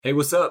Hey,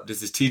 what's up?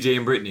 This is TJ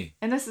and Brittany.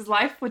 And this is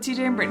Life with TJ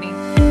and Brittany.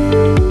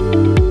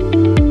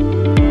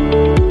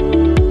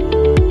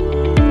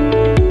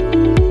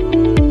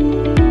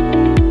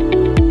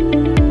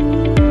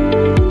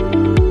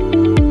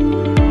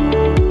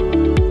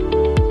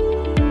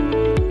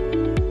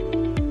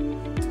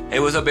 Hey,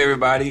 what's up,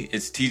 everybody?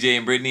 It's TJ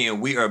and Brittany,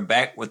 and we are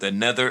back with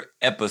another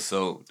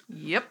episode.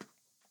 Yep.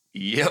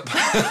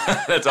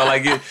 That's all I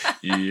get.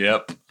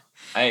 Yep.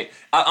 Hey,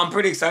 I'm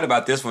pretty excited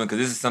about this one because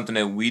this is something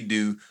that we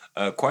do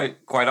quite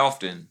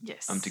often.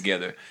 Yes.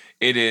 Together.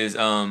 It is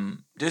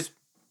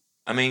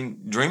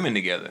dreaming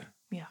together.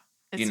 Yeah.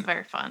 It's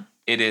very fun.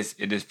 It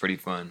is pretty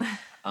fun.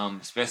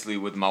 Especially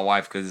with my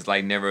wife, because it's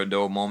like never a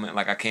dull moment.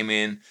 Like I came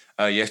in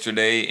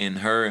yesterday, and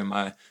her and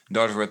my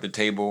daughter were at the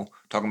table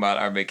talking about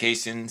our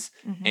vacations,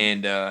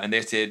 and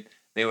they said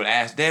they would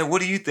ask, "Dad, what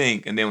do you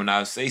think?" And then when I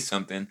would say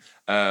something,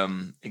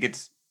 it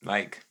gets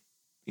like,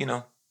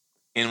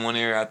 in one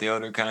ear out the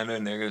other, kind of,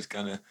 and they're just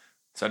kind of.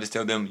 So I just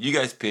tell them, "You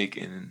guys pick,"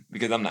 and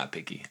because I'm not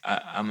picky,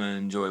 I'm gonna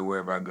enjoy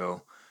wherever I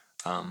go.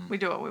 We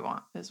do what we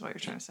want, is what you're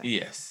trying to say.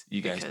 Yes,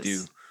 you guys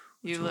do.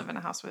 You live in a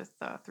house with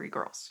 3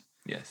 girls.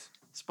 Yes.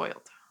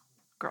 Spoiled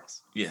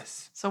girls.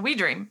 Yes. So we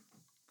dream.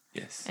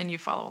 Yes. And you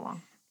follow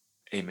along.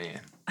 Amen.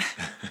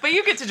 But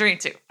you get to dream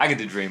too. I get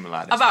to dream a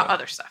lot. About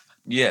other stuff.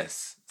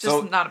 Yes.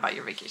 Just not about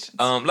your vacations.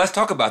 Let's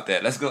talk about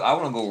that. Let's go. I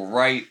want to go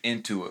right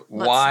into it.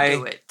 Let's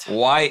do it.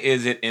 Why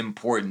is it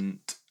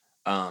important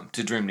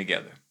to dream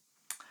together?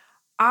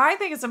 I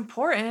think it's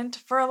important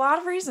for a lot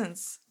of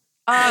reasons.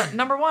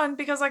 Number one,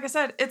 because like I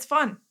said, it's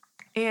fun.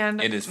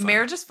 And it is fun.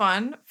 Marriage is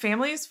fun.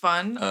 Family is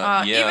fun.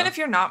 Even if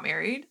you're not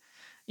married,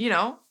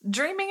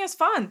 dreaming is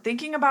fun.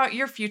 Thinking about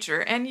your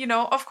future. And,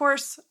 of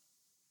course,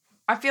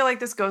 I feel like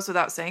this goes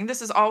without saying.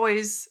 This is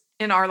always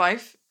in our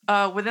life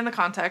within the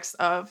context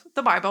of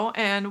the Bible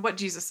and what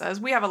Jesus says.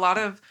 We have a lot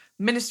of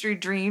ministry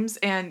dreams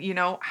and,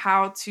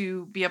 how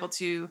to be able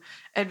to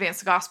advance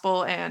the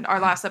gospel. And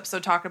our last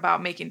episode talked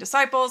about making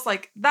disciples.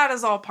 Like that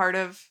is all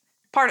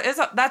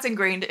that's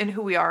ingrained in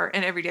who we are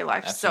in everyday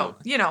life.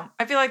 Absolutely. So,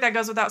 I feel like that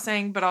goes without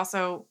saying, but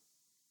also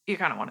you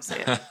kind of want to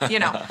say it,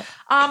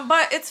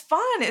 but it's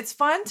fun. It's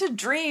fun to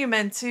dream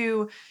and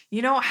to,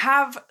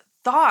 have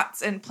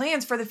thoughts and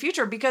plans for the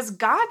future because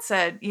God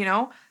said,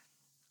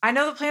 I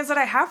know the plans that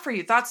I have for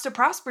you, thoughts to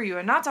prosper you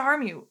and not to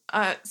harm you.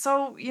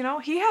 So,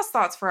 he has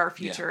thoughts for our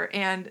future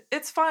and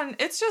it's fun.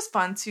 It's just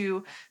fun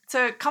to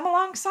come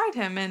alongside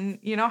him and,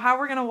 how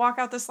we're going to walk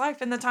out this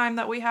life in the time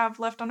that we have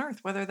left on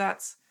earth, whether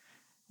that's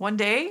one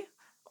day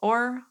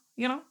or,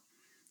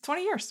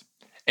 20 years.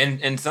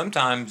 And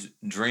sometimes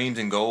dreams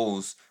and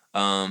goals,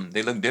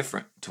 they look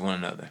different to one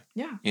another.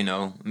 Yeah.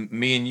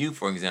 Me and you,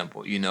 for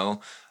example,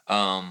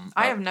 I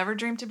have never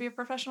dreamed to be a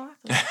professional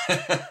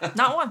athlete.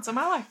 Not once in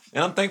my life.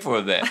 And I'm thankful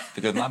for that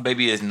because my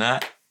baby is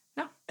not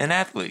an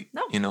athlete.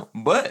 No.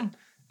 But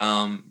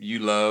you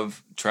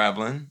love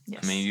traveling.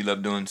 Yes. I mean, you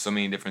love doing so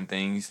many different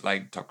things,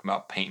 like talking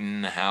about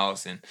painting the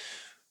house and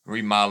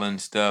remodeling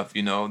stuff.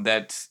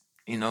 That's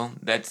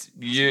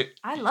you.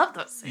 I love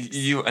those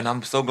things. And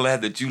I'm so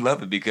glad that you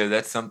love it because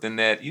that's something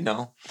that,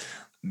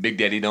 Big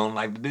Daddy don't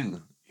like to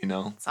do,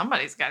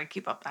 Somebody's got to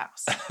keep up the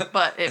house.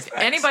 But if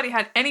anybody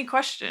had any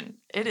question,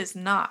 it is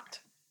not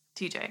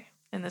TJ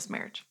in this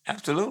marriage.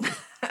 Absolutely.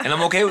 And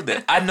I'm okay with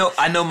that.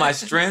 I know my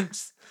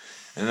strengths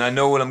and I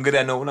know what I'm good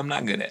at, I know what I'm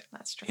not good at.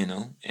 That's true.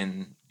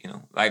 And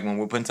like when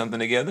we're putting something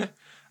together,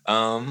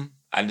 I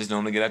just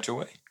normally get out your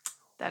way.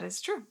 That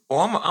is true.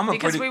 Well,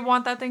 because we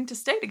want that thing to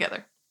stay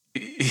together.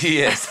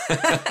 Yes.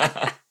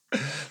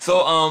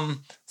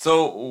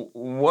 So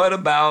what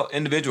about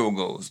individual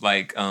goals?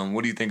 Like,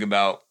 what do you think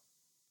about,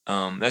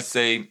 let's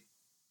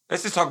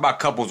just talk about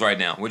couples right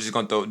now. We're just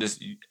going to throw this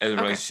as a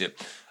relationship.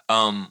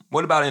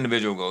 What about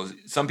individual goals?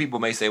 Some people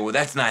may say, well,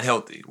 that's not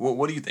healthy.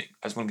 What do you think?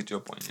 I just want to get your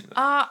point.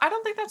 I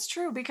don't think that's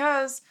true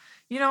because,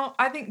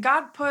 I think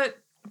God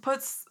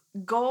puts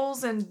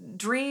goals and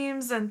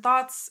dreams and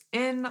thoughts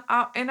in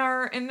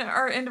our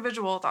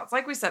individual thoughts.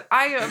 Like we said,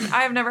 I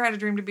have never had a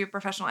dream to be a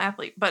professional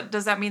athlete, but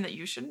does that mean that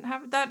you shouldn't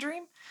have that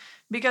dream?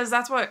 Because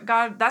that's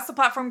the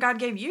platform God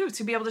gave you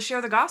to be able to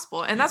share the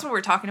gospel. And that's what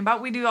we're talking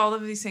about. We do all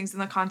of these things in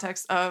the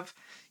context of,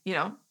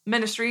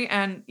 ministry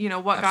and, what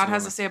Absolutely. God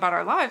has to say about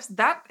our lives.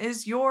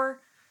 That's your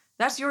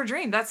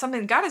dream. That's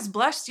something God has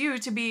blessed you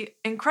to be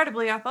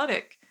incredibly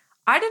athletic.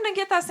 I didn't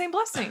get that same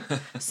blessing.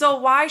 So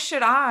why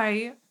should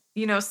I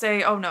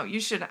say, oh no,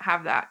 you shouldn't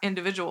have that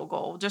individual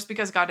goal just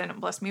because God didn't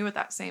bless me with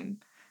that same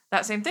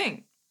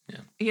thing.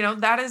 Yeah.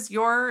 That is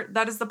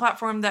the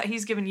platform that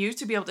he's given you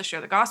to be able to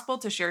share the gospel,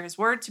 to share his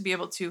word, to be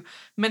able to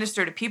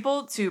minister to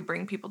people, to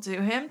bring people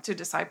to him, to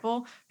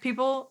disciple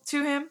people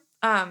to him.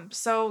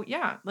 So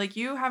yeah, like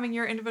you having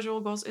your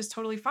individual goals is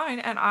totally fine.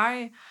 And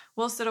I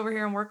will sit over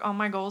here and work on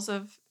my goals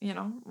of,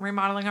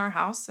 remodeling our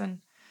house and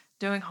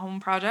doing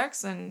home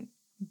projects and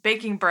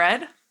baking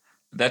bread.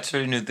 That's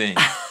your new thing.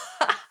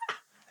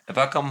 If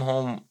I come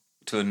home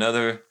to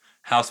another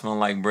house smelling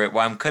like bread,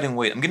 I'm cutting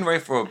weight. I'm getting ready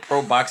for a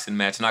pro boxing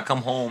match, and I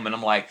come home and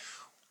I'm like,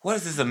 what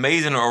is this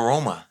amazing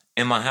aroma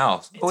in my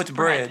house? It's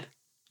bread.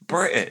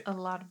 Bread. A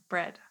lot of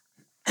bread.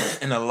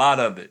 and a lot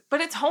of it.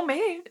 But it's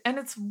homemade, and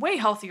it's way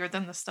healthier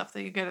than the stuff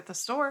that you get at the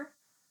store.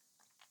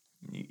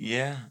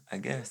 Yeah, I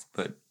guess,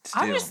 but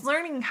still. I'm just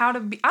learning how to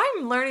be.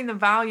 I'm learning the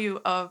value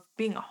of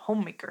being a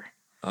homemaker.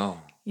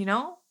 Oh. You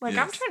know? Like,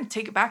 Yes. I'm trying to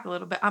take it back a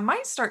little bit. I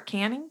might start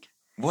canning.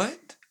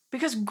 What?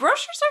 Because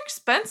groceries are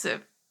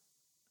expensive.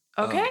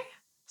 Okay? Oh.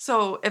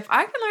 So if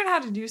I can learn how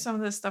to do some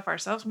of this stuff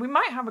ourselves, we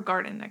might have a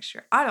garden next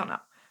year. I don't know.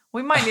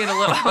 We might need a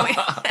little.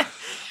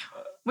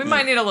 we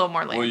might need a little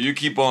more land. Well, you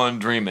keep on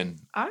dreaming.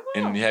 I will.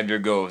 And you have your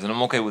goals, and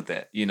I'm okay with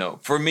that. You know,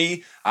 for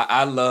me,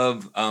 I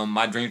love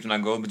my dreams and my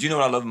goals. But you know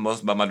what I love the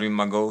most about my dreams and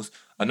my goals?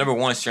 Number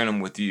one is sharing them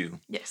with you.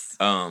 Yes.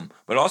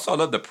 But also I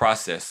love the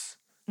process.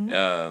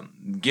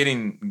 Mm-hmm.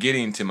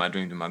 Getting to my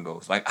dreams and my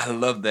goals. Like I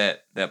love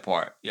that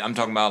part. Yeah, I'm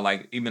talking about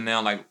like even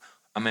now, like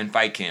I'm in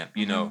fight camp.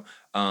 You know,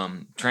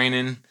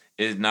 training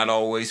is not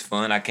always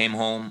fun. I came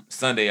home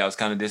Sunday. I was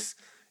kind of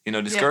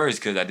discouraged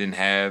because I didn't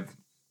have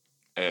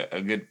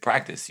a good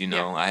practice. You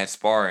know, I had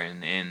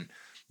sparring, and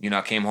you know,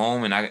 I came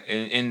home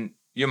and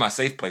you're my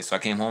safe place. So I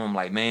came home. I'm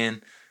like,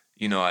 man,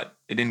 you know,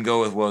 it didn't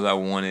go as well as I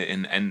wanted,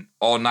 and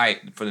all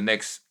night for the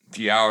next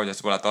few hours,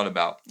 that's what I thought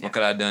about. Yeah. What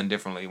could I have done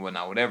differently?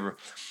 Whatnot, whatever.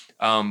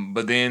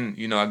 But then,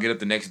 you know, I get up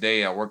the next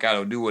day, I work out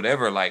or do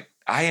whatever. Like,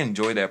 I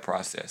enjoy that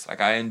process. Like,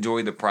 I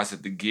enjoy the process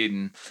of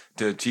getting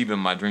to achieving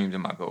my dreams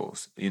and my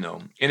goals, you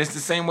know. And it's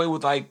the same way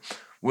with our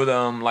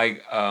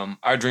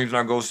dreams and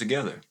our goals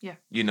together. Yeah.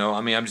 You know,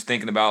 I mean, I'm just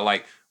thinking about,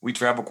 like, we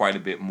travel quite a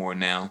bit more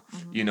now,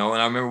 you know,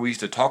 and I remember we used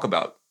to talk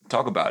about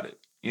it.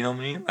 You know what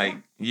I mean? Like,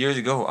 years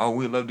ago, oh,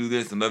 we'd love to do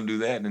this and love to do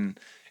that. And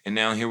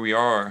now here we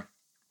are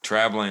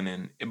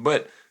traveling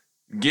but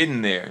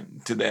getting there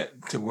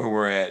to where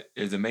we're at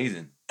is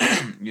amazing.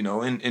 You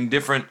know, in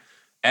different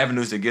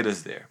avenues to get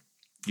us there,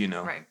 you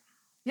know. Right.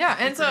 Yeah,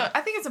 and so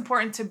I think it's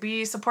important to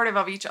be supportive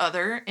of each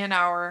other in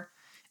our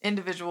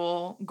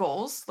individual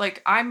goals.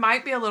 Like, I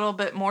might be a little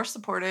bit more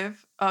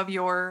supportive of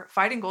your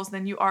fighting goals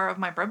than you are of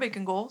my bread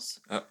baking goals.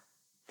 Well,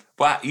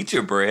 I eat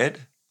your bread.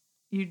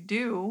 You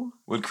do.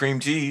 With cream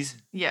cheese.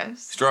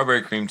 Yes.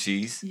 Strawberry cream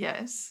cheese.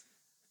 Yes.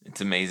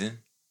 It's amazing.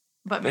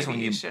 But Especially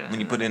maybe you shouldn't.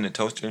 when you put it in the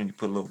toaster and you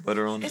put a little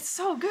butter on it. It's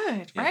so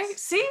good, right?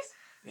 Yes. See?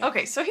 Yeah.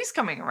 Okay, so he's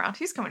coming around.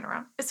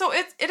 So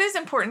it is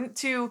important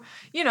to,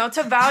 you know,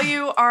 to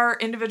value our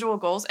individual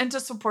goals and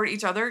to support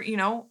each other. You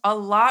know, a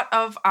lot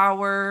of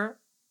our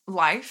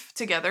life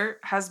together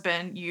has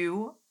been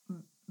you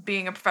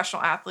being a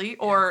professional athlete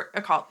or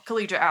a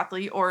collegiate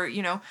athlete or,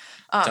 you know,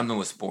 something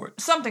with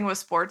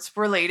sports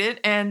related.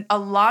 And a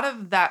lot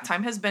of that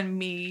time has been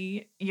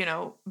me, you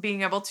know,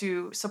 being able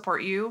to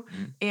support you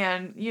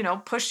and, you know,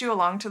 push you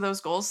along to those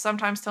goals.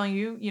 Sometimes telling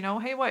you, you know,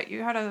 hey, what,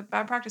 you had a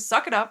bad practice,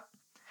 suck it up.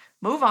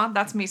 Move on.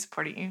 That's me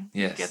supporting you.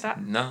 Yes. You get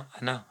that? No,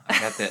 I know. I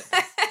got that.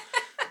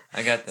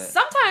 I got that.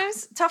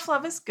 Sometimes tough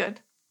love is good.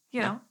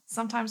 You know,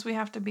 sometimes we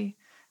have to be,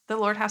 the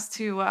Lord has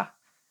to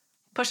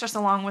push us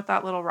along with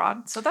that little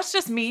rod. So that's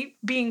just me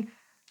being.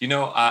 You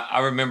know, I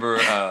remember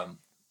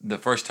the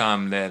first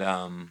time that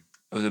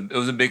it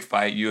was a big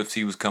fight.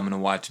 UFC was coming to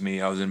watch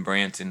me. I was in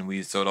Branson.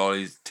 We sold all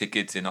these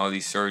tickets and all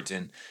these shirts,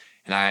 and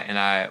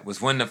I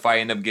was winning the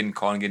fight. Ended up getting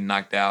caught and getting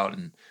knocked out,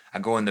 and I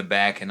go in the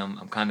back and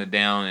I'm kind of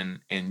down,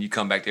 and you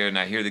come back there and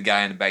I hear the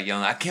guy in the back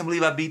yelling, "I can't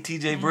believe I beat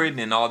TJ Britton,"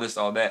 and all this,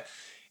 all that.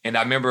 And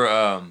I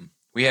remember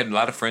we had a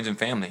lot of friends and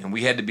family, and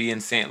we had to be in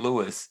St.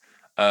 Louis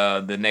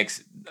the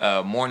next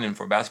morning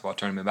for a basketball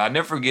tournament. But I'll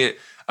never forget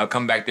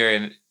coming back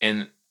there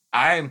and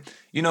I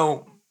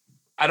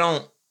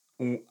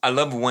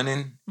love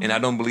winning and I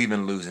don't believe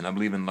in losing. I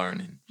believe in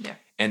learning. Yeah.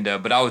 And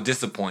but I was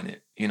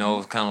disappointed. You know, it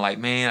was kind of like,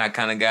 man, I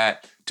kind of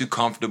got too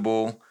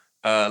comfortable.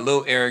 A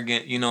little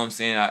arrogant, you know what I'm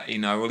saying?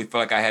 I really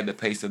felt like I had the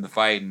pace of the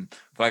fight and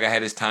felt like I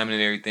had this timing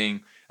and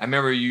everything. I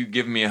remember you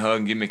giving me a hug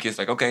and giving me a kiss,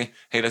 like, okay,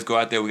 hey, let's go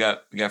out there. We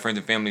got friends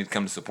and family to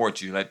come to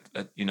support you. This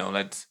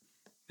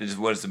is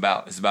what it's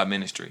about. It's about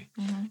ministry,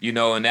 you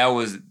know. And that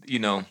was, you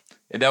know,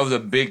 that was a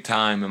big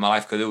time in my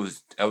life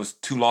because that was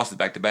 2 losses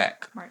back to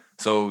back. Right.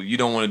 So you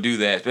don't want to do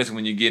that, especially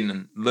when you're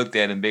getting looked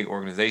at in big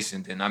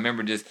organizations. And I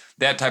remember just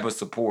that type of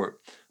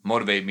support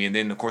motivated me. And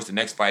then of course the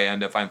next fight I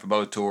ended up fighting for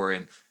Bellator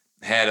and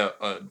had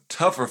a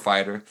tougher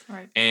fighter,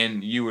 right.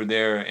 And you were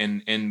there,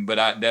 but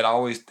I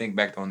always think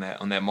back on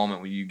that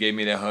moment when you gave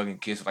me that hug and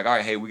kiss, like, all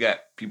right, hey, we got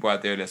people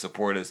out there that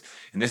support us,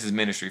 and this is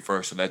ministry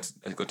first, so let's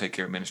go take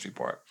care of ministry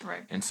part,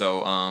 right? And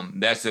so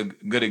that's a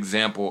good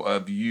example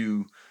of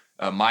you,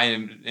 my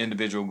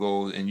individual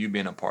goals, and you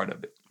being a part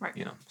of it, right?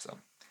 You know, so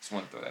just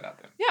want to throw that out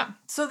there. Yeah.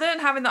 So then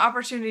having the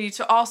opportunity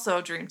to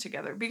also dream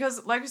together,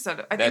 because like you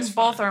said, I think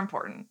both are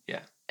important. Yeah.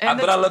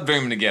 But I love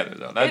dreaming together,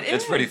 though.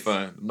 It's pretty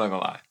fun. I'm not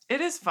going to lie.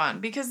 It is fun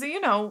because, you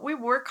know, we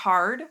work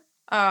hard.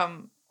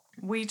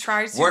 We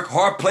try to... Work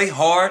hard, play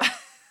hard.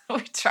 We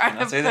try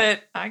to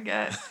put... I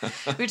guess.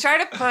 We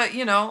try to put,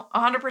 you know,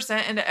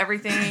 100% into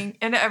everything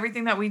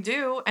that we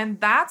do. And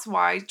that's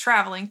why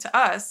traveling to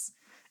us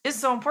is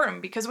so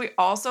important because we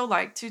also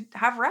like to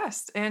have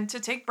rest and to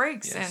take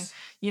breaks and,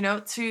 you know,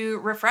 to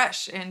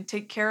refresh and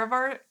take care of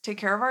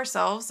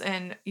ourselves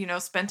and, you know,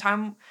 spend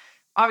time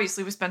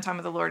obviously we spend time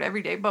with the Lord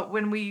every day, but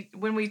when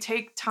we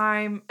take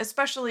time,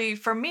 especially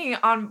for me,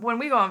 when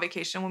we go on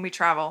vacation, when we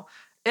travel,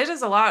 it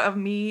is a lot of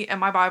me and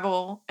my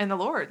Bible and the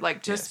Lord,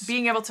 like just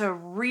being able to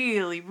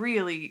really,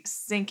 really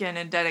sink in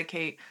and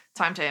dedicate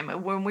time to Him.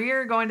 When we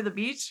are going to the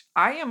beach,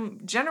 I am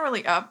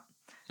generally up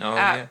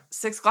at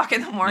 6 o'clock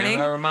in the morning.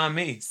 That remind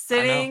me.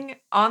 Sitting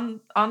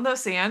on the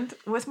sand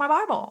with my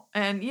Bible,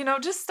 and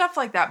just stuff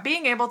like that.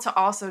 Being able to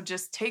also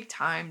just take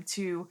time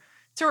to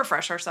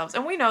refresh ourselves,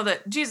 and we know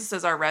that Jesus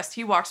is our rest.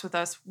 He walks with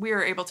us. We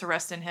are able to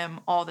rest in Him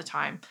all the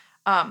time.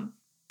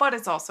 But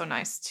it's also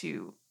nice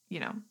to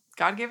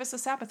God gave us a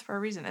Sabbath for a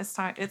reason.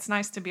 It's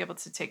nice to be able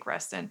to take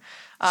rest, and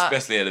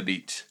especially at a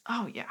beach.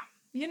 Oh yeah,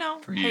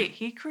 hey,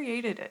 He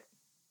created it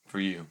for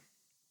you.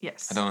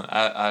 Yes.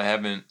 I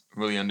haven't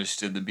really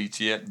understood the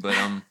beach yet, but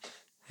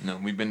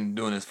we've been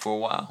doing this for a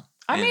while.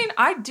 I mean,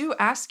 I do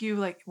ask you,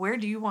 like, where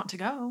do you want to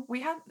go?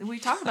 We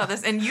talked about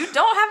this, and you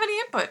don't have any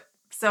input.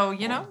 So,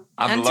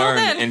 I've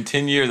learned in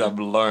 10 years. I've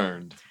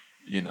learned.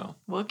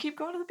 We'll keep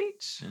going to the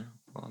beach. Yeah.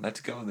 Well,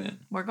 let's go then.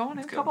 We're going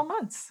in a couple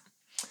months.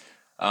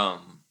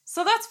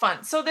 So that's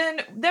fun. So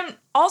then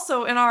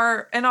also in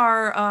our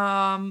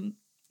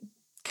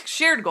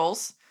shared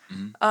goals.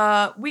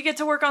 Mm-hmm. We get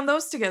to work on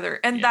those together,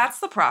 and that's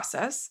the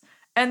process,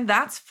 and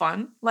that's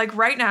fun. Like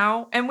right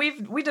now, and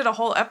we did a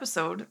whole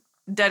episode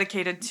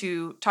dedicated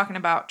to talking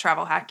about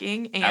travel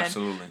hacking and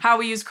how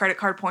we use credit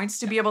card points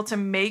to be able to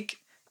make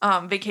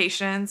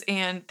vacations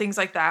and things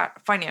like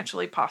that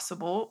financially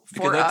possible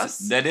for us.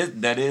 That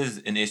is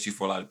an issue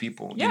for a lot of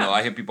people. Yeah.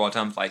 I hear people all the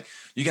time, it's like,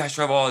 you guys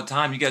travel all the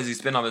time, you guys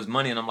spend all this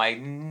money, and I'm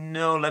like,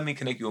 no, let me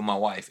connect you with my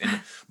wife.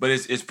 But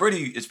it's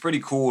pretty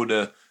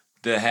cool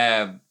to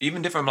have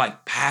even different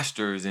like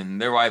pastors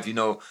and their wife,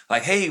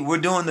 like, hey, we're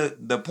doing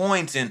the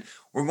points and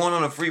we're going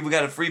on we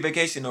got a free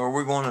vacation, or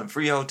we're going on a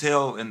free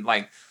hotel, and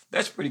like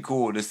that's pretty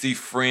cool to see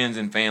friends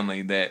and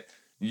family that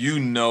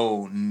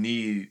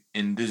need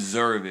and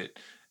deserve it.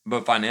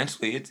 But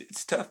financially,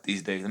 it's tough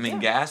these days. I mean,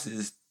 gas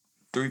is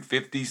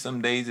 $3.50 some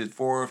days, it's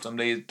 $4, some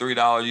days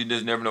 $3. You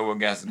just never know what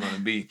gas is going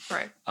to be.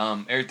 Right.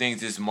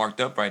 Everything's just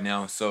marked up right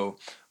now. So,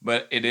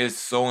 but it is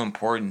so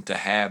important to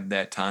have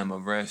that time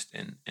of rest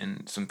and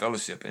some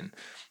fellowship,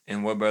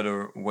 and what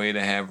better way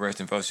to have rest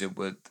and fellowship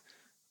with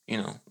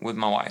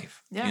my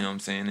wife. Yeah. You know what I'm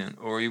saying?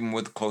 Or even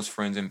with close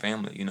friends and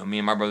family. Me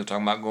and my brother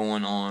talking about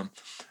going on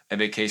a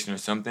vacation or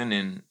something,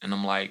 and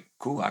I'm like,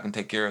 cool, I can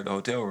take care of the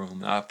hotel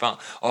room. And I found,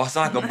 I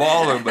sound like a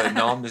baller, but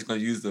no, I'm just going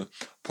to use the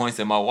points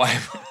that my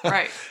wife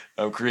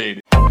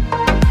created.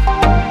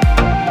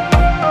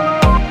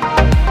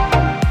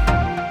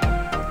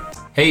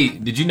 Hey,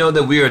 did you know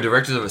that we are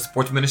directors of a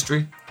sports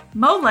ministry?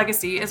 Mo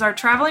Legacy is our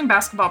traveling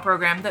basketball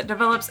program that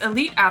develops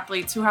elite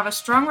athletes who have a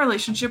strong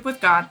relationship with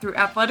God through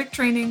athletic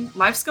training,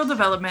 life skill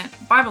development,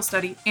 Bible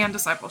study, and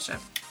discipleship.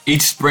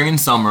 Each spring and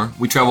summer,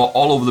 we travel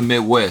all over the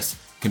Midwest,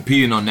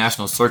 competing on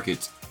national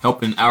circuits,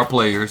 helping our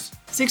players,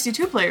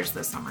 62 players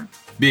this summer,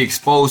 be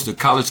exposed to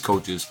college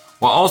coaches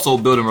while also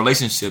building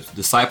relationships,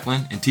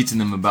 discipling, and teaching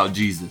them about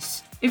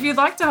Jesus. If you'd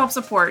like to help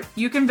support,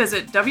 you can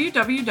visit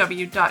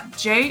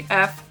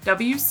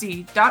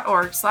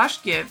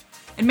www.jfwc.org/give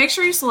and make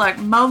sure you select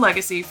Mo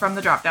Legacy from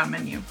the drop-down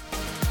menu.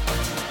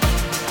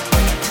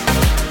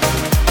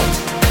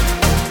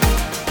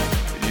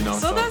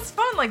 So that's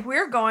fun. Like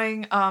we're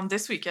going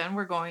this weekend.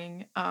 We're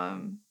going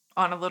on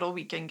a little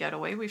weekend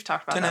getaway. We've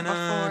talked about that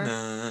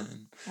before.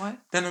 What?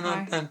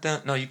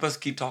 No, you're supposed to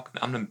keep talking.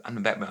 I'm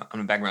the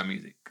background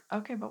music.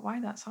 Okay, but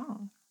why that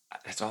song?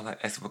 That's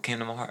what came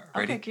to my heart.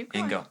 Ready? Okay, keep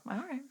going. And go. All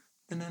right.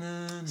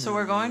 So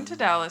we're going to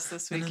Dallas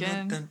this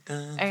weekend,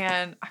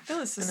 and I feel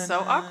this is so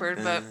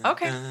awkward, but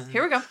okay,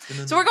 here we go.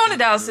 So we're going to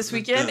Dallas this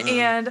weekend,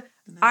 and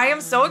I am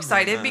so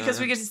excited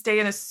because we get to stay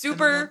in a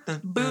super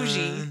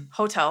bougie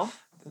hotel.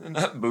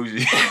 Not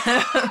bougie.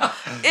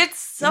 It's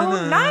so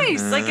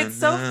nice. Like, it's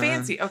so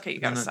fancy. Okay,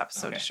 you gotta stop.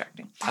 It's so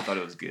distracting. I thought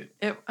it was good.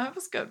 It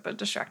was good, but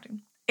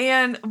distracting.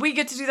 And we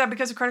get to do that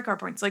because of credit card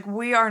points. Like,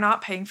 we are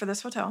not paying for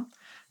this hotel.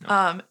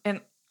 No.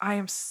 And I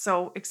am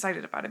so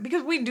excited about it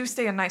because we do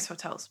stay in nice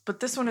hotels, but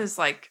this one is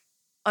like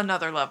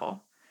another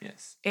level.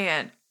 Yes.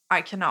 And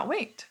I cannot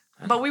wait.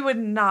 But we would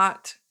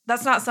not,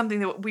 that's not something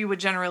that we would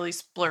generally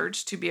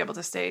splurge to be able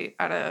to stay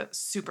at a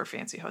super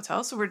fancy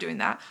hotel. So we're doing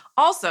that.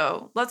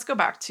 Also, let's go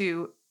back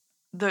to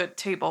the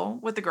table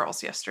with the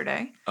girls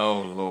yesterday.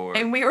 Oh, Lord.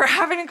 And we were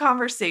having a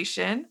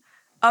conversation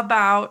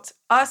about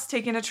us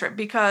taking a trip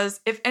because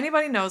if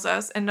anybody knows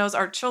us and knows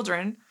our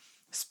children,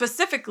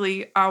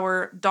 specifically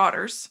our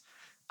daughters,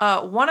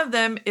 one of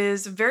them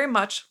is very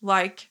much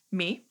like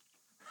me.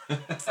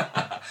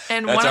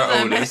 And one of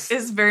them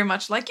is very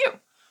much like you.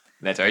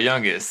 That's our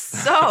youngest.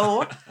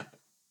 So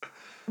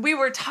we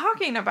were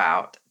talking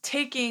about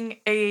taking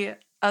a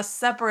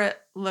separate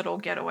little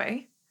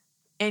getaway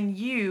and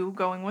you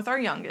going with our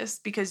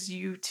youngest because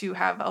you two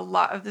have a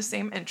lot of the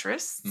same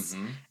interests.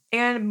 Mm-hmm.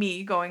 And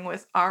me going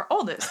with our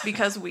oldest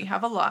because we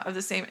have a lot of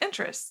the same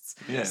interests.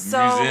 Yeah,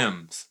 so,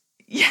 museums.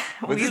 Yeah.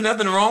 But there's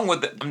nothing wrong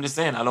with it. I'm just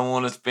saying, I don't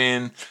want to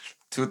spend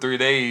 2 or 3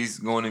 days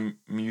going to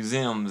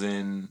museums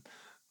and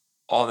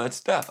all that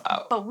stuff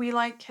out. But we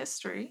like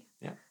history.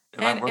 Yeah.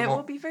 And it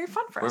will be very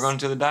fun for us. We're going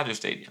to the Dodger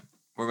Stadium.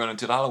 We're going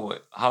to the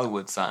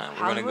Hollywood sign.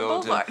 We're going to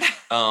go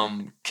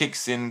to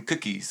Kicks and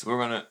Cookies. We're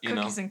going to,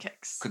 Cookies and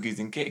Kicks. Cookies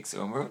and Cakes.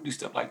 So we're going to do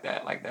stuff like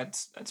that. Like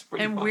that's pretty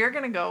fun. And we're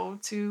going to go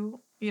to,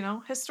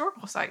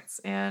 historical sites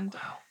and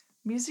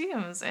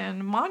museums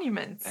and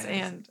monuments.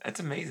 That's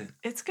amazing.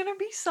 It's going to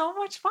be so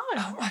much fun.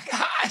 Oh my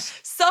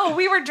gosh. So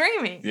we were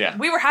dreaming. Yeah.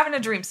 We were having a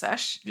dream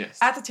sesh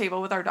at the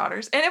table with our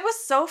daughters. And it was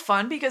so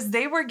fun because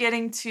they were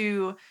getting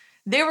to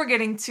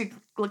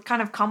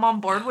kind of come on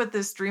board with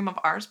this dream of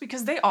ours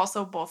because they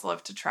also both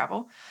love to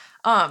travel.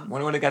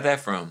 Wonder where they got that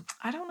from.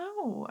 I don't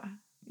know.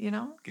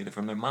 Get it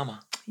from their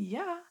mama.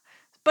 Yeah.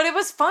 But it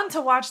was fun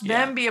to watch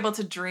them be able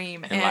to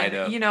dream. And light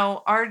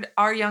up.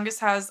 Our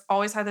youngest has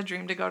always had the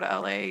dream to go to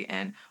LA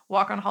and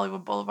walk on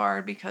Hollywood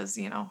Boulevard because,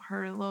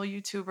 her little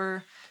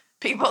YouTuber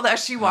people that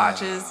she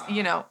watches,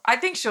 I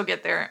think she'll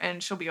get there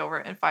and she'll be over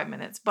in 5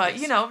 minutes. But,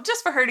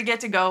 just for her to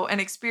get to go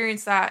and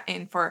experience that,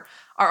 and for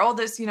our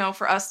oldest,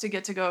 for us to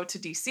get to go to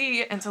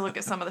DC and to look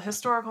at some of the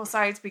historical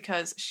sites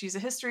because she's a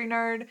history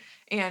nerd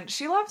and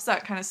she loves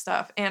that kind of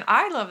stuff. And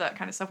I love that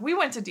kind of stuff. We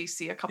went to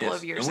DC a couple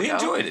of years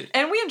ago.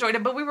 And we enjoyed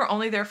it, but we were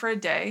only there for a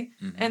day.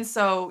 Mm-hmm. And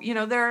so,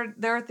 there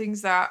are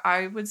things that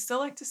I would still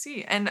like to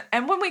see. And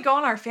when we go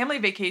on our family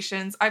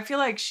vacations, I feel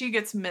like she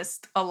gets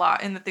missed a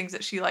lot in the things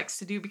that she likes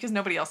to do because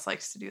nobody else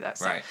likes to do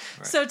that. Right.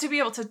 So to be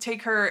able to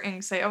take her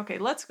and say, okay,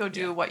 let's go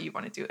do what you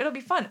want to do. It'll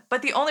be fun.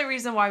 But the only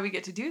reason why we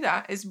get to do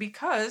that is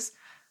because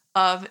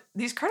of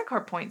these credit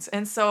card points.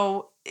 And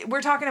so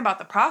we're talking about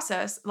the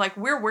process. Like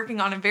we're working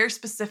on a very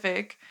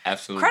specific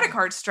credit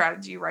card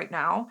strategy right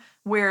now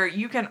where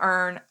you can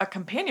earn a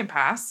companion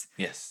pass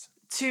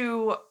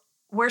to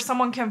where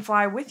someone can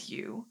fly with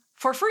you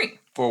for free.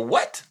 For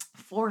what?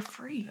 For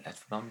free.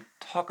 That's what I'm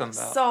talking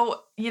about.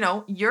 So,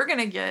 you're going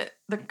to get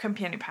the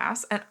companion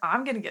pass and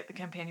I'm going to get the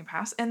companion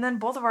pass. And then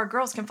both of our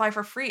girls can fly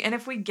for free. And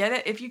if you get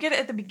it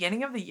at the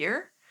beginning of the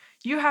year,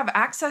 you have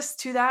access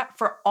to that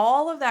for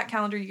all of that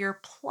calendar year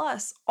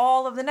plus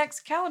all of the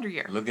next calendar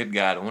year. Look at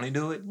God. Won't he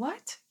do it?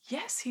 What?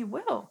 Yes, he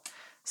will.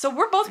 So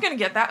we're both going to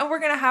get that. And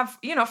we're going to have,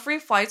 free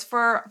flights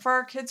for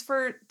our kids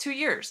for 2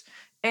 years.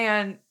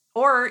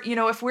 Or,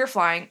 if we're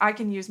flying, I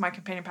can use my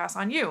companion pass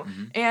on you.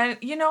 Mm-hmm. And,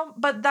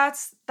 but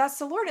that's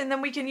the Lord. And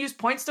then we can use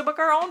points to book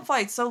our own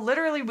flights. So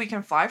literally we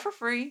can fly for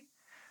free.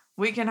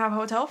 We can have a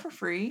hotel for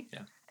free.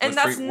 Yeah. And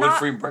with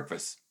free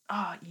breakfast.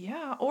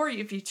 Yeah. Or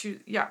if you choose,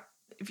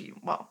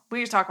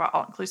 we talk about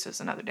all-inclusives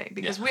another day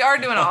because we are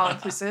doing an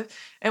all-inclusive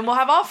and we'll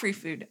have all free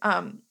food,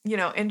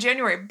 in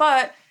January.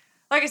 But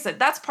like I said,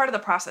 that's part of the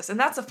process. And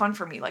that's the fun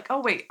for me. Like, oh,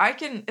 wait,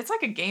 it's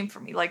like a game for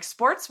me. Like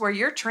sports where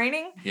you're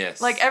training,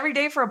 like every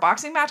day for a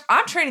boxing match,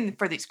 I'm training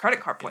for these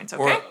credit card points,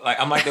 okay? Or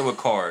I'm like that with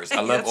cars.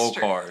 I love old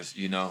cars,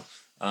 we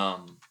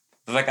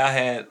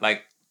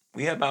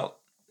had about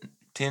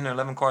 10 or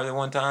 11 cars at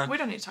one time. We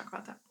don't need to talk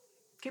about that.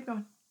 Keep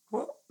going.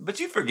 Well, but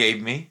you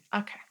forgave me.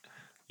 Okay.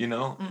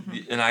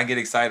 And I get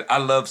excited. I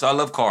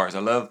love cars. I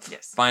love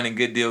finding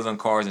good deals on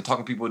cars and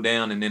talking people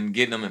down and then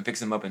getting them and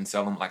fixing them up and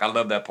selling them. Like, I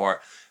love that part.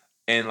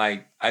 And,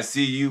 like, I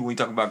see you when you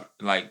talk about,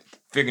 like,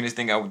 figuring this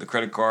thing out with the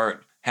credit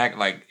card hack.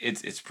 Like,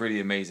 it's pretty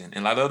amazing.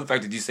 And I love the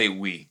fact that you say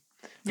we.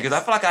 Because I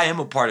feel like I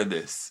am a part of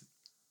this.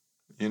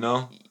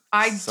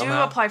 I do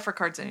apply for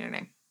cards in your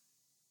name.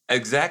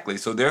 Exactly.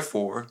 So,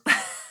 therefore,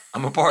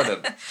 I'm a part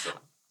of it. So.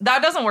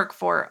 That doesn't work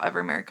for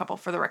every married couple,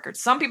 for the record.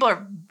 Some people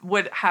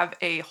would have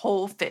a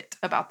whole fit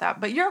about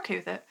that, but you're okay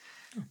with it.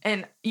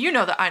 And you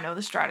know that I know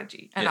the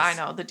strategy and I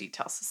know the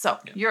details. So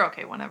you're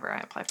okay whenever I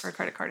apply for a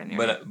credit card in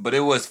your name. But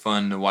it was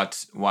fun to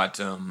watch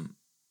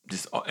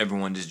just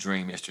everyone just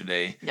dream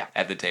yesterday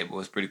at the table. It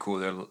was pretty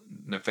cool.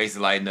 Their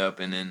faces lighting up,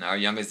 and then our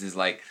youngest is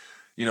like,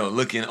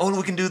 looking, oh,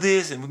 we can do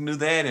this and we can do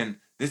that, and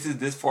this is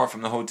this far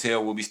from the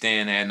hotel we'll be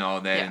staying at and all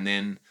that. And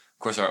then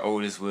of course our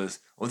oldest was,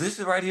 well, this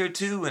is right here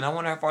too, and I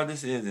wonder how far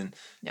this is, and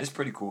it's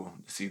pretty cool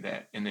to see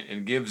that, and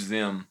it gives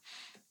them,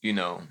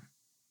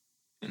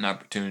 an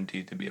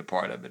opportunity to be a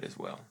part of it as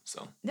well.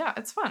 So yeah,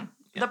 it's fun.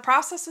 The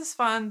process is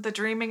fun. The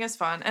dreaming is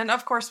fun. And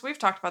of course, we've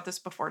talked about this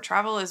before.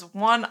 Travel is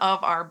one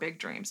of our big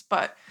dreams,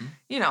 but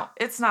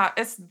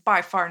it's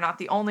by far not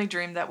the only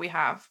dream that we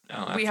have.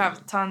 Oh, we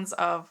have tons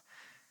of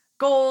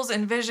goals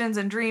and visions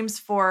and dreams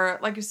for,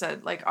 like you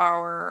said, like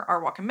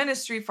our walk in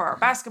ministry, for our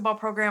basketball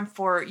program,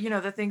 for,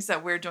 the things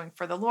that we're doing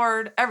for the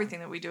Lord. Everything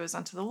that we do is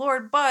unto the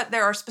Lord, but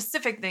there are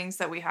specific things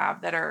that we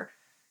have that are,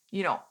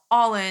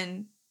 all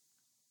in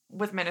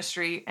with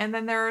ministry. And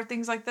then there are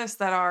things like this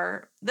that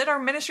are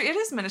ministry. It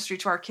is ministry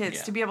to our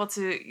kids to be able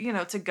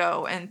to, to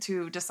go and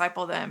to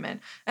disciple them and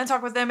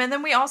talk with them. And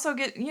then we also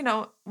get,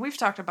 we've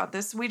talked about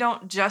this. We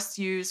don't just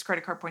use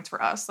credit card points for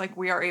us. Like,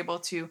 we are able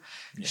to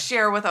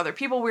share with other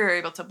people. We are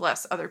able to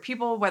bless other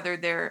people, whether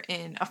they're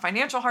in a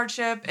financial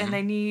hardship and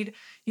they need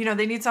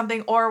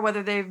something, or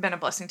whether they've been a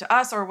blessing to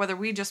us, or whether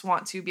we just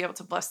want to be able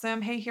to bless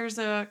them. Hey, here's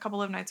a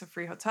couple of nights of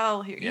free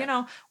hotel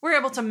here. We're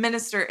able to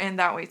minister in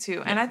that way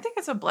too. And I think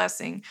it's a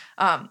blessing.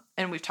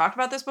 and we've talked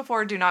about this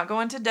before, do not go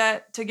into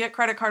debt to get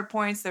credit card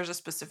points. There's a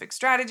specific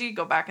strategy.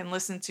 Go back and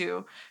listen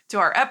to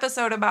our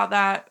episode about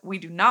that. We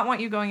do not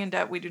want you going in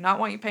debt. We do not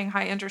want you paying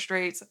high interest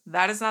rates.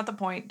 That is not the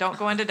point. Don't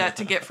go into debt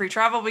to get free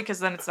travel, because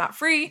then it's not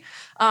free.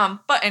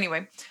 But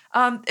anyway,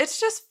 it's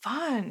just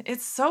fun.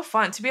 It's so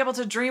fun to be able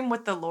to dream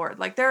with the Lord.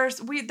 Like there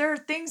are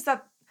things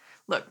that,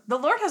 look, the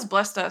Lord has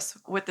blessed us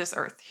with this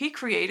earth. He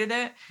created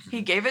it.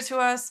 He gave it to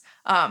us.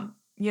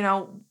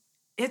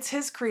 It's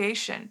his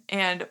creation.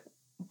 And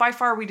by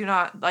far, we do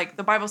not, like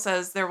the Bible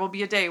says, there will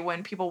be a day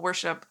when people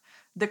worship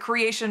the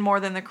creation more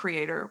than the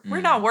creator.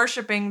 We're not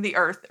worshiping the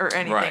earth or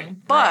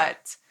anything,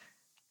 but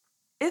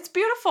it's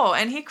beautiful,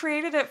 and he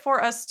created it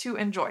for us to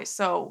enjoy.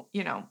 So,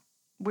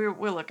 we'll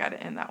look at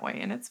it in that way,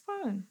 and it's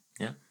fun.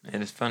 Yeah,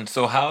 it is fun.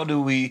 So how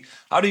do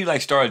you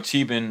like start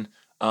achieving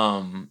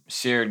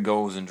shared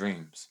goals and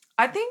dreams?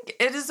 I think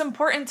it is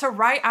important to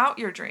write out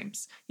your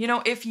dreams.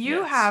 If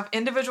you have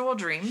individual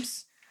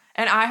dreams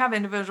and I have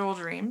individual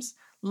dreams,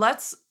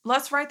 let's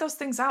write those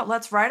things out.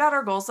 Let's write out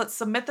our goals. Let's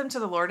submit them to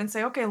the Lord and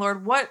say, okay,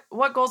 Lord,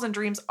 what goals and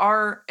dreams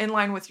are in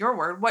line with your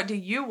word? What do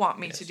you want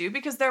me to do?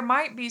 Because there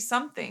might be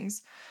some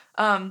things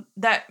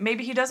that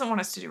maybe he doesn't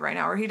want us to do right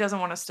now, or he doesn't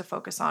want us to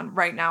focus on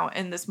right now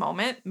in this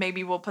moment.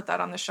 Maybe we'll put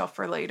that on the shelf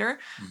for later.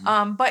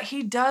 But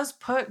he does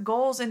put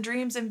goals and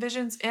dreams and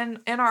visions in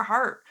our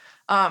heart.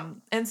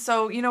 And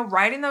so,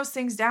 writing those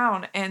things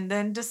down and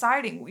then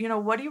deciding,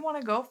 what do you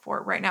want to go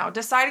for right now?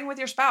 Deciding with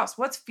your spouse,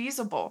 what's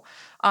feasible,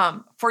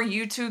 for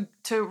you to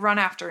run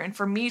after and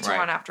for me to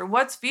run after.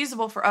 What's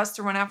feasible for us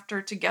to run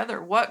after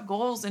together? What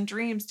goals and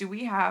dreams do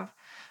we have,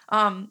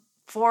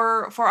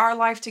 for our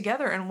life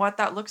together, and what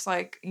that looks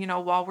like,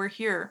 while we're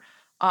here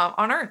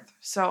on earth.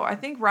 So I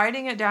think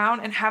writing it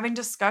down and having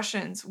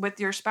discussions with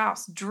your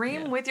spouse,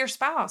 dream with your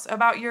spouse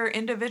about your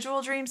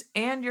individual dreams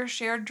and your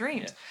shared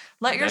dreams. Yeah.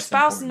 Let your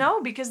spouse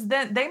know, because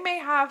then they may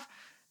have,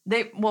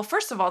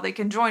 first of all, they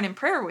can join in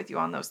prayer with you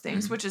on those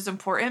things, which is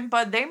important,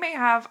 but they may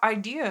have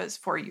ideas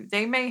for you.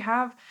 They may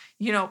have,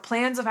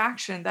 plans of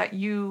action that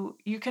you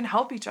can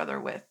help each other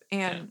with.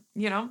 And,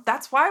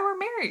 that's why we're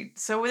married,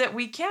 so that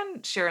we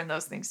can share in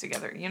those things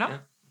together, Yeah.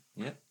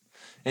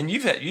 And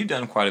you've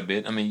done quite a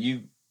bit. I mean,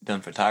 you've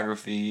done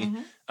photography,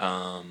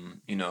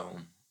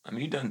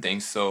 you've done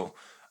things. So,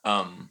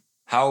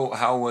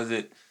 how was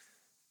it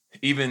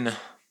even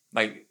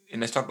like,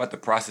 and let's talk about the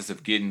process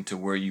of getting to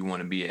where you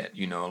want to be at,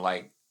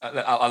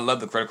 I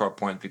love the credit card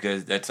points,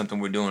 because that's something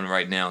we're doing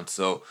right now.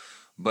 So,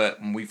 but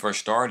when we first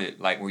started,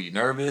 like, were you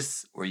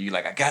nervous? Were you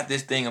like, I got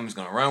this thing, I'm just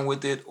going to run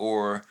with it?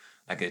 Or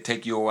like, it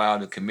take you a while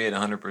to commit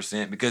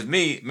 100%? Because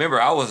remember,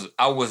 I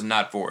was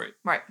not for it.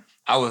 Right.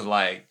 I was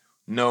like,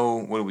 no,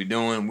 what are we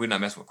doing? We're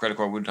not messing with credit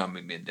card. We're talking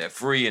about being debt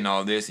free and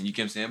all this. And you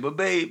kept saying, but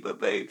babe.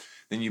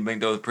 Then you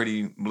make those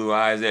pretty blue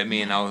eyes at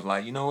me. And I was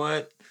like, you know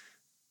what?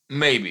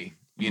 Maybe,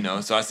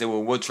 So I said,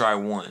 well, we'll try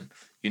one.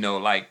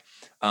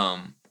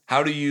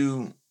 How do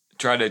you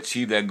try to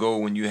achieve that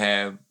goal when you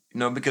have,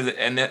 because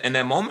in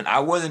that moment, I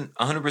wasn't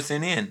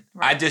 100% in.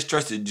 Right. I just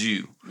trusted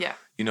you. Yeah.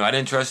 I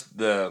didn't trust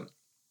the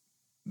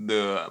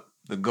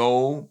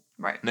goal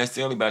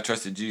necessarily, but I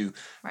trusted you.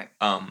 Right.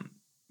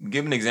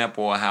 Give an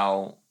example of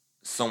how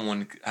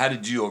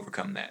did you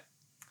overcome that?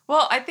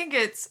 Well, I think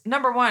it's,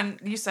 number one,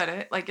 you said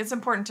it, like, it's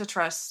important to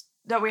trust,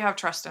 that we have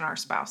trust in our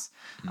spouse.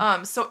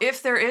 So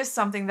if there is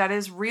something that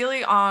is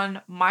really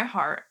on my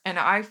heart, and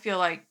I feel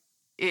like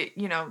it,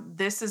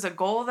 this is a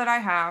goal that I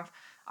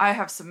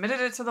have submitted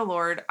it to the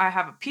Lord, I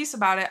have a peace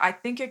about it, I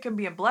think it can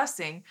be a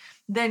blessing,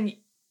 then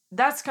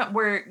that's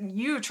where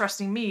you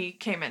trusting me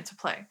came into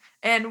play.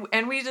 And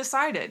we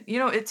decided,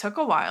 it took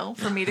a while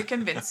for me to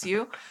convince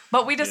you,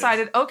 but we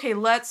decided, okay,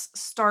 let's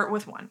start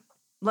with one.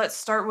 Let's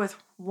start with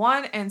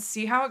one and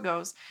see how it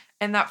goes.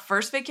 And that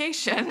first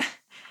vacation,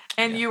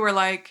 and you were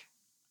like,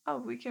 oh,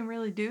 we can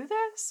really do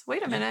this?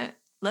 Wait a minute.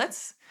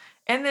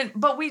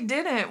 But we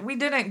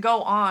didn't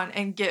go on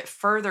and get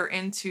further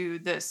into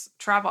this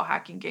travel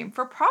hacking game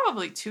for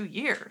probably 2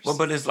 years. Well,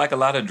 but it's like a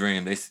lot of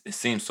dreams. It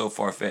seems so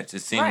far-fetched.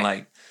 It seemed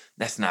like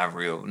that's not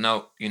real.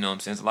 No, you know what I'm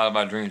saying? It's a lot of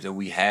our dreams that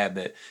we have,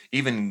 that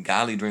even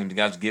godly dreams that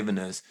God's given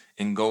us,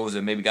 and goals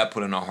that maybe God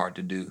put in our heart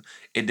to do.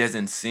 It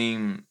doesn't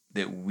seem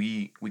that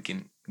we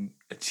can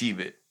achieve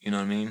it. You know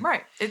what I mean?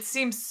 Right. It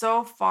seems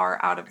so far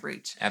out of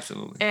reach.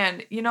 Absolutely.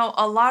 And,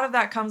 a lot of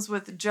that comes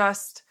with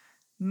just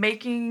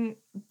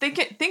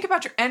think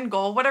about your end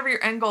goal, whatever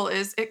your end goal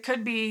is. It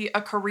could be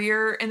a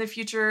career in the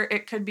future.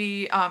 It could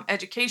be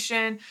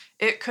education.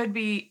 It could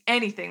be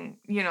anything,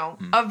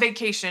 a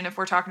vacation. If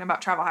we're talking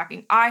about travel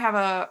hacking, I have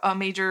a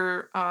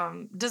major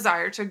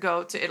desire to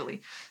go to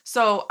Italy.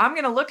 So I'm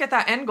going to look at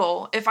that end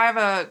goal. If I have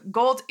a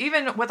goal,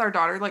 even with our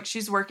daughter, like,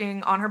 she's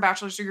working on her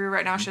bachelor's degree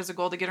right now. She has a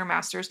goal to get her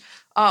master's.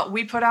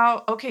 We put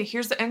out, okay,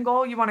 here's the end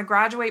goal. You want to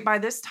graduate by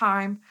this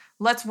time.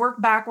 Let's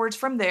work backwards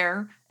from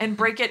there and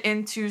break it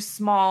into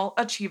small,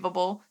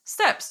 achievable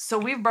steps. So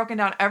we've broken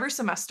down every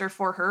semester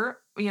for her,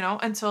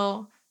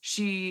 until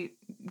she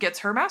gets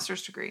her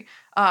master's degree.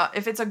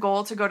 If it's a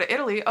goal to go to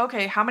Italy,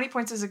 okay, how many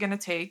points is it going to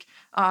take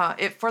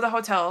for the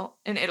hotel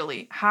in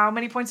Italy? How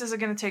many points is it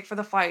going to take for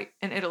the flight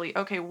in Italy?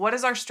 Okay, what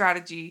is our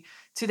strategy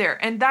to there?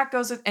 And that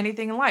goes with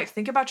anything in life.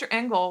 Think about your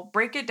end goal,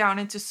 break it down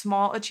into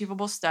small,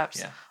 achievable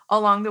steps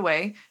along the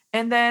way.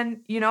 And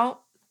then,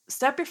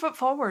 step your foot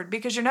forward,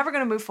 because you're never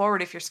going to move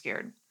forward if you're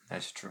scared.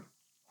 That's true.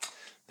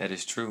 That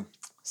is true.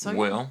 So,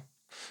 well,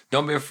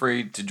 don't be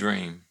afraid to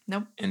dream.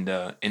 Nope. And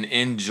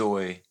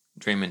enjoy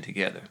dreaming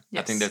together.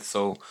 Yes. I think that's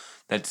so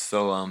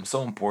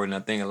important. I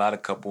think a lot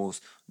of couples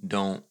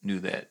don't do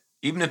that.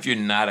 Even if you're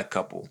not a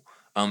couple,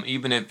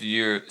 even if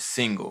you're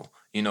single,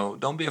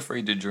 don't be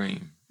afraid to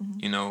dream.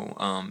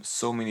 Mm-hmm.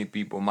 So many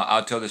people.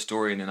 I'll tell the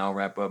story and then I'll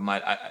wrap up. My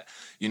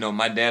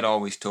dad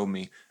always told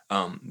me,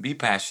 be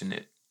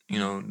passionate.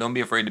 Don't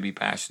be afraid to be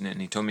passionate.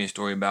 And he told me a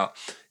story about,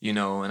 and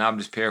I'll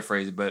just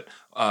paraphrase, but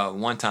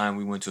one time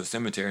we went to a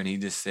cemetery and he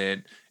just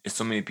said, it's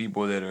so many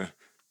people that are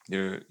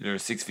they're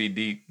 6 feet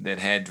deep that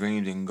had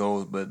dreams and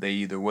goals, but they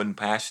either wasn't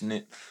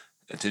passionate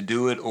to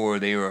do it or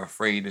they were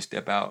afraid to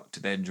step out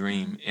to that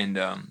dream. And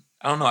I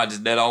don't know,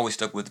 that always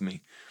stuck with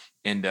me.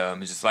 And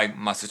it's just like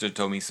my sister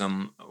told me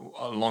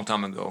a long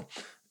time ago,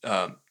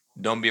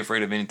 don't be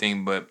afraid of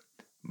anything but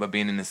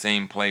being in the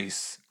same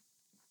place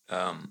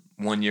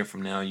 1 year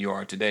from now you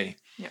are today.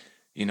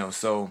 Yeah.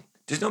 So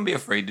just don't be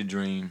afraid to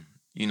dream.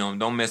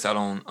 Don't miss out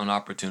on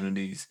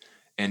opportunities.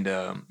 And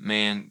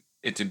man,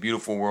 it's a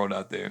beautiful world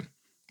out there.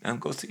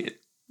 Go see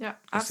it. Yeah,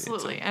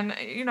 absolutely. And,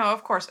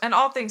 of course, and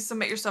all things,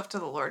 submit yourself to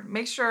the Lord.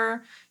 Make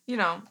sure,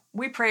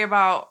 we pray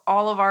about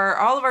all of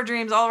our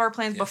dreams, all of our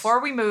plans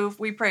before we move.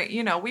 We pray,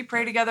 we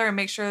pray together and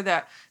make sure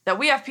that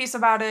we have peace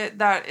about it,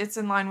 that it's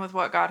in line with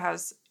what God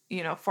has,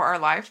 for our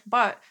life.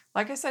 But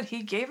like I said,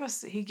 he gave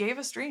us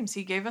dreams.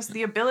 He gave us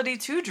the ability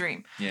to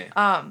dream.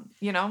 Yeah.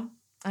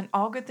 And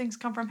all good things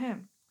come from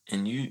him.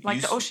 And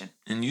the ocean.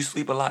 And you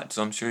sleep a lot,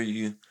 so I'm sure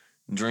you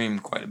dream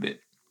quite a bit.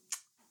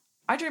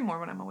 I dream more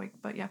when I'm awake,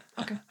 but yeah,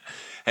 okay.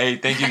 Hey,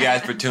 thank you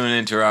guys for tuning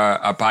into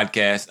our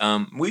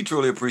podcast. We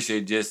truly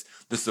appreciate just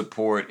the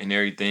support and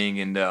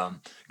everything. And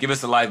give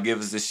us a like, give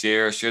us a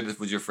share. Share this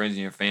with your friends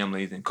and your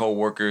families and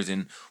co-workers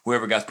and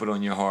whoever God's put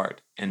on your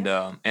heart. And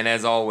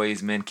as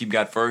always, man, keep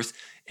God first.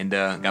 And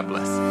God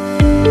bless.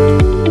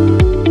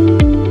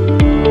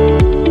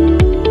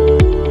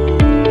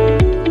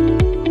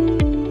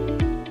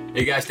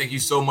 Hey guys, thank you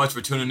so much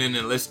for tuning in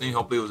and listening.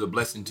 Hopefully it was a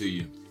blessing to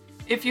you.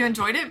 If you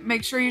enjoyed it,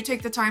 make sure you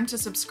take the time to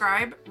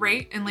subscribe,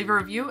 rate, and leave a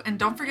review. And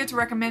don't forget to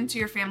recommend to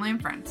your family and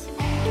friends.